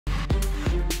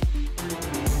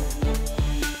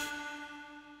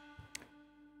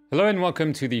Hello and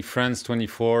welcome to the France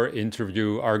 24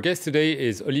 interview. Our guest today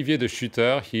is Olivier De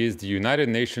Schutter. He is the United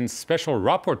Nations Special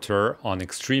Rapporteur on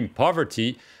extreme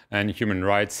poverty and human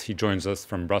rights. He joins us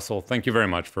from Brussels. Thank you very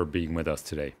much for being with us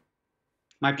today.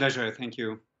 My pleasure. Thank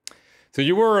you. So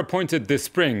you were appointed this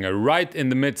spring, right in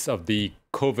the midst of the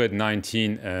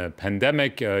COVID-19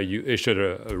 pandemic. You issued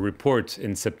a report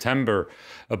in September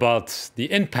about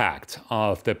the impact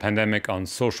of the pandemic on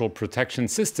social protection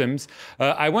systems.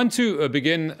 I want to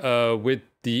begin with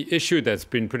the issue that's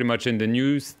been pretty much in the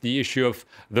news, the issue of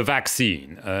the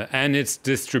vaccine and its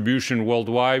distribution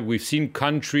worldwide. We've seen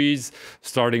countries,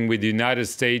 starting with the United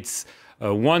States,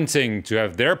 wanting to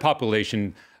have their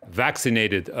population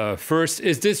vaccinated first.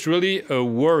 Is this really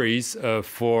worries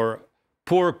for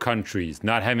poor countries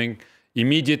not having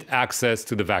immediate access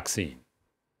to the vaccine?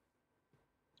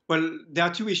 Well, there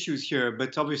are two issues here,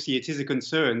 but obviously it is a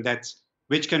concern that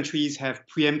rich countries have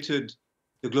preempted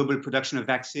the global production of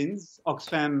vaccines.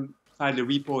 Oxfam filed a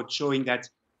report showing that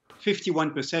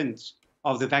 51%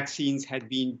 of the vaccines had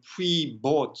been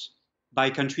pre-bought by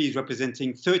countries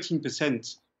representing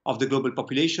 13% of the global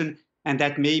population. And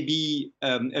that may be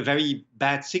a very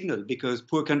bad signal because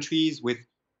poor countries with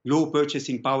low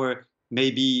purchasing power may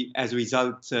be, as a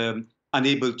result,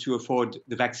 unable to afford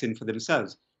the vaccine for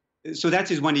themselves. So that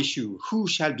is one issue. Who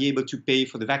shall be able to pay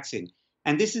for the vaccine?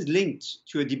 And this is linked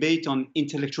to a debate on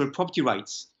intellectual property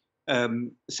rights.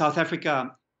 South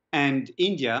Africa and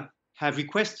India have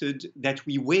requested that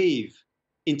we waive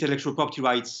intellectual property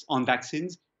rights on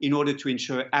vaccines in order to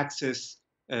ensure access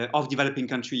of developing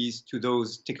countries to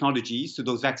those technologies, to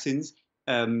those vaccines,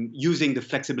 using the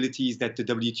flexibilities that the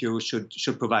WTO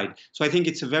should provide. So I think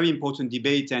it's a very important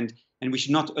debate, and we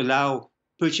should not allow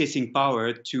purchasing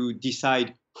power to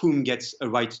decide whom gets a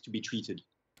right to be treated.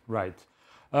 Right.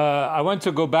 I want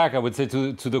to go back, I would say,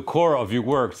 to the core of your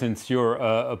work since your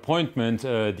appointment,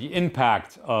 the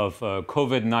impact of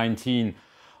COVID-19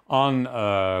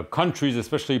 on countries,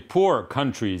 especially poor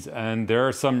countries. And there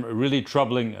are some really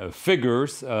troubling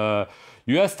figures.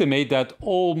 You estimate that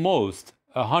almost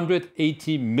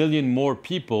 180 million more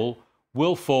people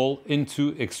will fall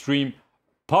into extreme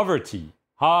poverty.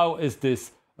 How is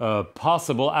this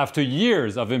possible after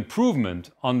years of improvement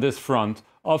on this front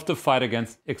of the fight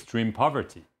against extreme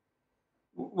poverty?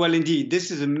 Well, indeed,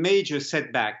 this is a major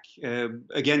setback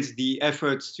against the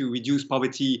efforts to reduce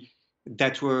poverty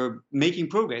that were making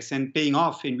progress and paying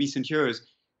off in recent years.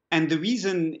 And the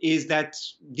reason is that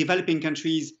developing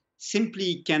countries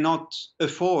simply cannot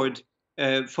afford,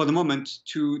 for the moment,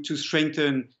 to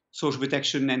strengthen social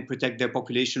protection and protect their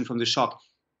population from the shock.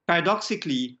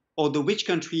 Paradoxically, although rich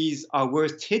countries are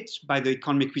worst hit by the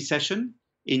economic recession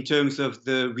in terms of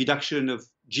the reduction of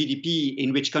GDP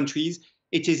in rich countries,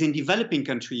 it is in developing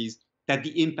countries that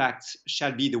the impacts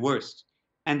shall be the worst.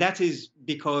 And that is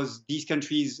because these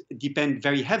countries depend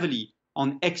very heavily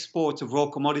on exports of raw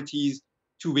commodities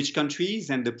to rich countries,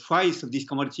 and the price of these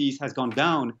commodities has gone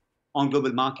down on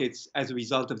global markets as a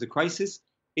result of the crisis.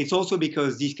 It's also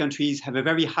because these countries have a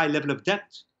very high level of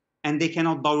debt, and they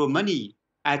cannot borrow money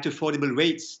at affordable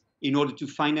rates in order to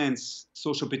finance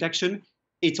social protection.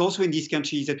 It's also in these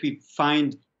countries that we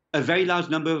find a very large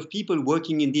number of people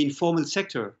working in the informal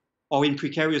sector or in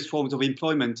precarious forms of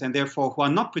employment, and therefore who are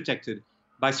not protected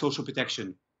by social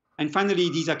protection. And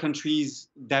finally, these are countries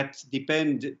that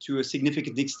depend to a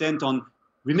significant extent on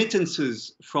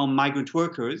remittances from migrant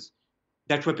workers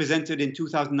that represented in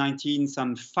 2019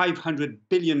 some $500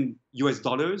 billion US.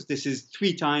 This is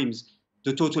 3 times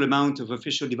the total amount of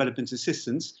official development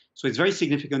assistance. So it's very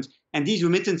significant. And these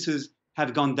remittances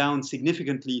have gone down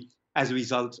significantly as a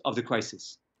result of the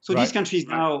crisis. So these countries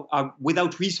now are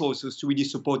without resources to really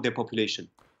support their population.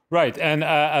 Right. And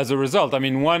as a result, I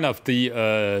mean, one of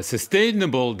the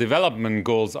Sustainable Development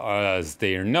Goals, as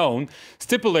they are known,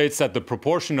 stipulates that the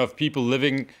proportion of people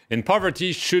living in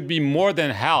poverty should be more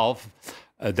than halved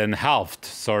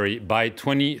by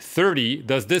 2030.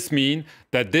 Does this mean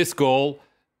that this goal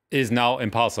is now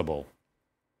impossible?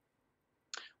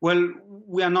 Well,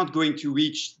 we are not going to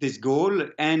reach this goal.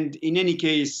 And in any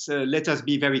case, let us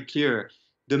be very clear.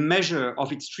 The measure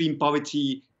of extreme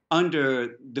poverty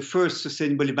under the first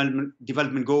Sustainable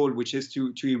Development Goal, which is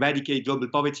to eradicate global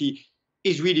poverty,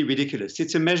 is really ridiculous.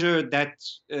 It's a measure that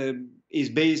is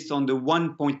based on the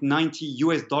 $1.90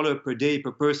 US per day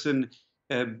per person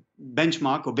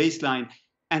benchmark or baseline.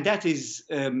 And that is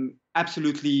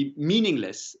absolutely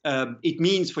meaningless. It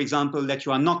means, for example, that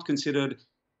you are not considered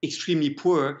extremely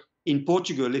poor in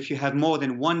Portugal if you have more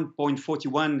than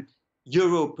 1.41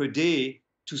 euro per day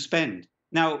to spend.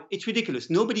 Now, it's ridiculous.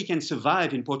 Nobody can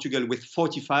survive in Portugal with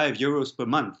 45 euros per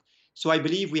month. So I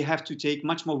believe we have to take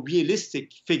much more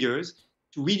realistic figures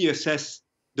to really assess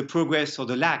the progress or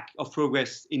the lack of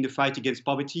progress in the fight against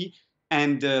poverty.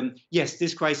 And yes,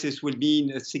 this crisis will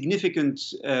mean a significant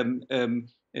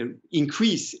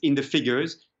increase in the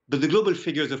figures, but the global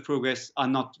figures of progress are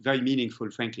not very meaningful,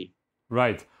 frankly.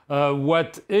 Right.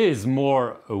 What is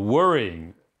more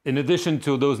worrying, in addition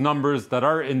to those numbers that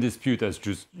are in dispute, as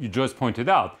you just pointed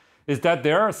out, is that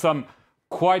there are some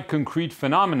quite concrete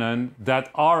phenomena that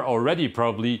are already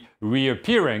probably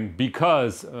reappearing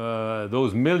because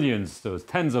those millions, those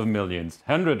tens of millions,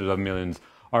 hundreds of millions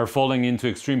are falling into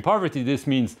extreme poverty. This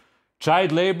means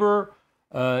child labor,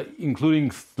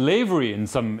 including slavery in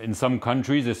some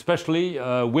countries, especially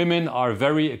women are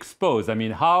very exposed. I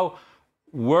mean, how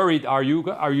worried are you?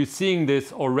 Are you seeing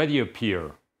this already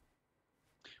appear?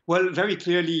 Well, very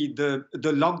clearly, the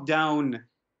lockdown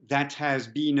that has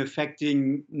been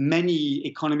affecting many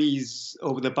economies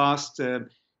over the past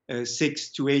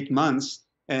 6 to 8 months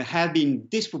have been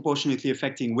disproportionately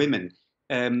affecting women.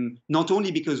 Not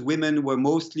only because women were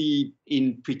mostly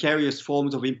in precarious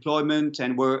forms of employment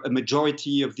and were a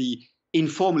majority of the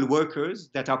informal workers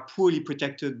that are poorly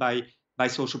protected by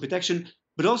social protection,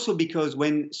 but also because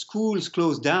when schools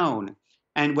close down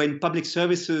and when public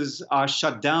services are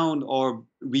shut down or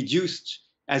reduced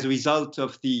as a result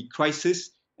of the crisis,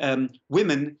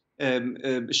 women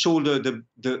shoulder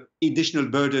the additional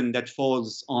burden that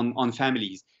falls on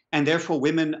families. And therefore,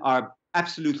 women are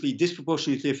absolutely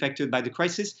disproportionately affected by the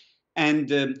crisis. And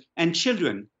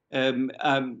children,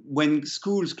 when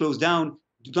schools close down,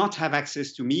 do not have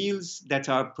access to meals that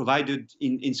are provided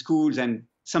in schools and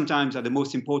sometimes are the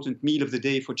most important meal of the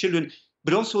day for children,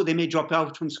 but also they may drop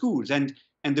out from schools. And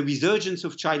the resurgence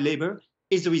of child labor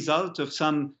is the result of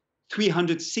some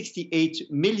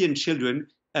 368 million children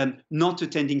not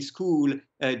attending school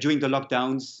during the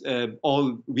lockdowns,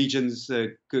 all regions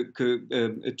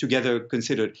together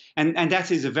considered. And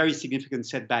that is a very significant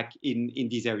setback in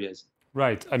these areas.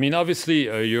 Right. I mean, obviously,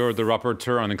 you're the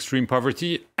rapporteur on extreme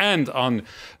poverty and on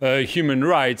human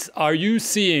rights. Are you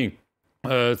seeing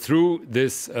through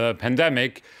this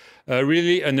pandemic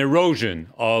really an erosion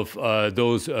of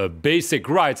those basic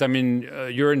rights? I mean,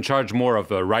 you're in charge more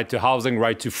of right to housing,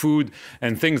 right to food,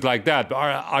 and things like that. But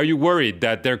are you worried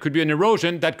that there could be an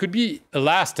erosion that could be a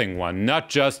lasting one, not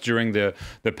just during the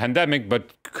pandemic,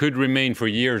 but could remain for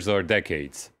years or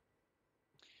decades?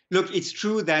 Look, it's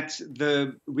true that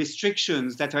the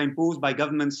restrictions that are imposed by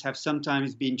governments have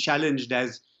sometimes been challenged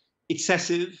as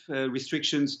excessive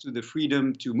restrictions to the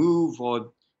freedom to move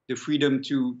or the freedom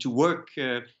to work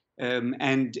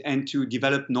and to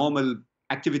develop normal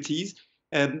activities.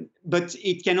 But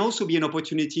it can also be an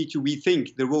opportunity to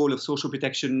rethink the role of social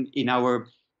protection in our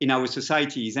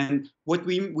societies. And what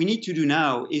we need to do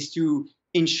now is to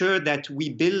ensure that we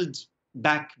build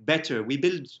back better, we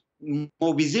build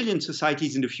more resilient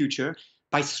societies in the future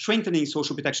by strengthening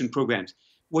social protection programs.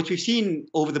 What we've seen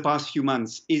over the past few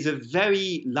months is a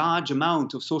very large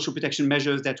amount of social protection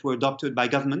measures that were adopted by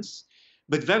governments.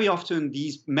 But very often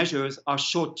these measures are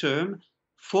short-term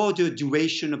for the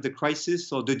duration of the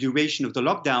crisis or the duration of the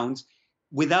lockdowns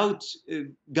without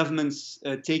governments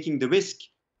taking the risk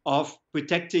of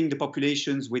protecting the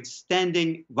populations with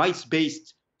standing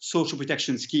rights-based social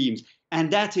protection schemes.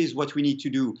 And that is what we need to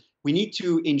do. We need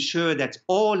to ensure that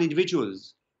all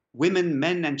individuals, women,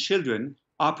 men, and children,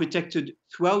 are protected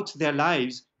throughout their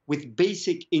lives with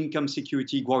basic income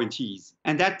security guarantees.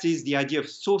 And that is the idea of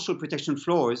social protection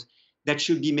floors that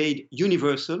should be made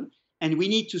universal. And we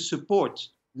need to support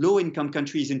low-income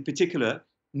countries in particular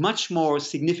much more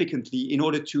significantly in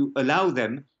order to allow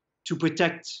them to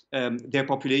protect their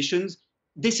populations.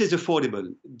 This is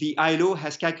affordable. The ILO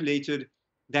has calculated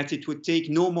that it would take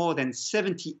no more than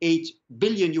 $78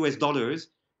 billion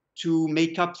to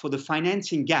make up for the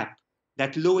financing gap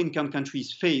that low-income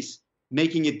countries face,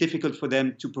 making it difficult for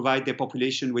them to provide their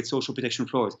population with social protection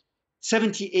floors.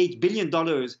 $78 billion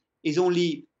is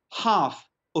only half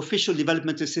official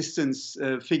development assistance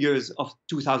figures of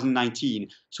 2019.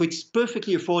 So it's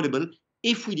perfectly affordable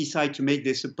if we decide to make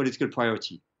this a political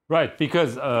priority. Right,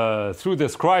 because through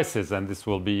this crisis, and this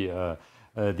will be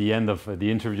the end of the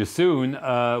interview soon,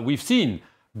 we've seen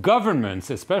governments,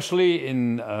 especially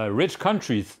in rich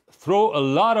countries, throw a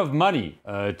lot of money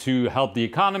to help the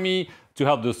economy, to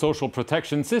help the social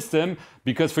protection system,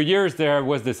 because for years there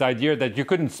was this idea that you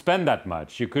couldn't spend that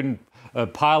much, you couldn't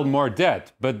pile more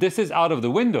debt. But this is out of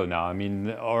the window now. I mean,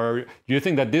 or do you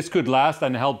think that this could last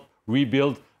and help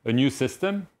rebuild a new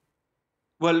system?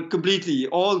 Well, completely.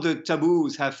 All the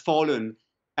taboos have fallen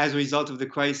as a result of the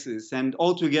crisis. And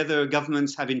altogether,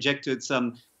 governments have injected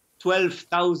some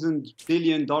 $12,000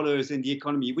 billion in the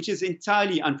economy, which is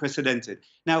entirely unprecedented.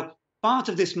 Now, Part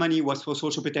of this money was for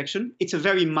social protection. It's a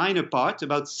very minor part,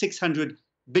 about $600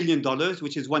 billion,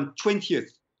 which is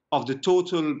 1/20th of the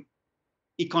total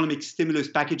economic stimulus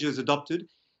packages adopted.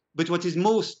 But what is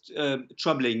most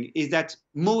troubling is that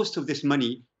most of this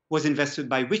money was invested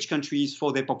by rich countries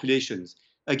for their populations.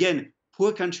 Again,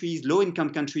 poor countries, low-income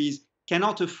countries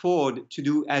cannot afford to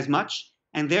do as much,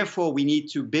 and therefore we need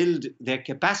to build their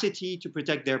capacity to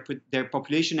protect their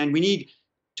population, and we need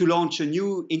to launch a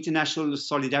new international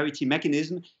solidarity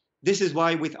mechanism. This is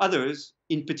why, with others,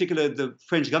 in particular the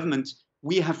French government,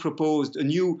 we have proposed a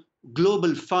new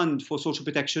global fund for social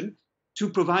protection to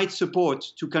provide support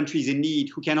to countries in need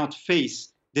who cannot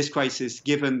face this crisis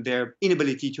given their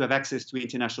inability to have access to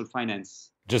international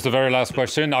finance. Just a very last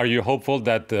question. Are you hopeful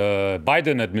that the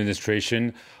Biden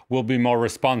administration will be more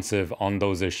responsive on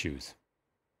those issues?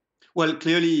 Well,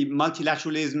 clearly,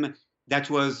 multilateralism that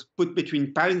was put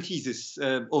between parentheses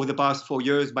over the past 4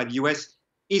 years by the US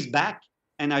is back.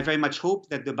 And I very much hope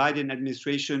that the Biden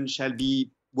administration shall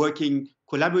be working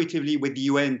collaboratively with the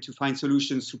UN to find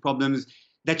solutions to problems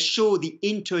that show the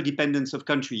interdependence of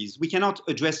countries. We cannot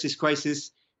address this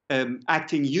crisis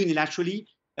acting unilaterally.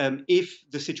 If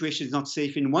the situation is not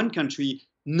safe in one country,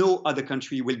 no other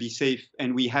country will be safe,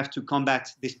 and we have to combat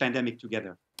this pandemic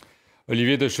together.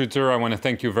 Olivier De Schutter, I want to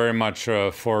thank you very much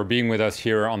for being with us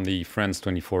here on the France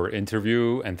 24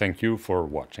 interview, and thank you for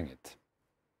watching it.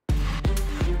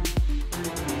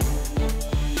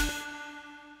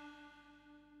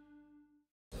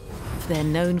 They're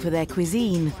known for their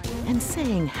cuisine and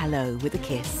saying hello with a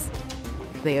kiss.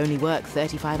 They only work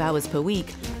 35 hours per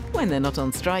week, when they're not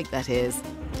on strike, that is.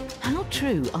 How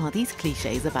true are these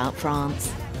clichés about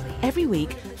France? Every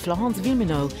week, Florence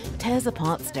Villeminot tears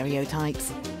apart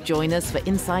stereotypes. Join us for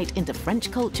insight into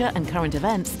French culture and current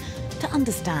events to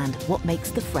understand what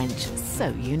makes the French so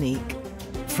unique.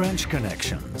 French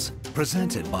Connections,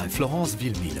 presented by Florence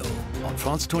Villeminot on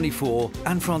France 24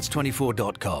 and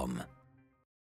France24.com.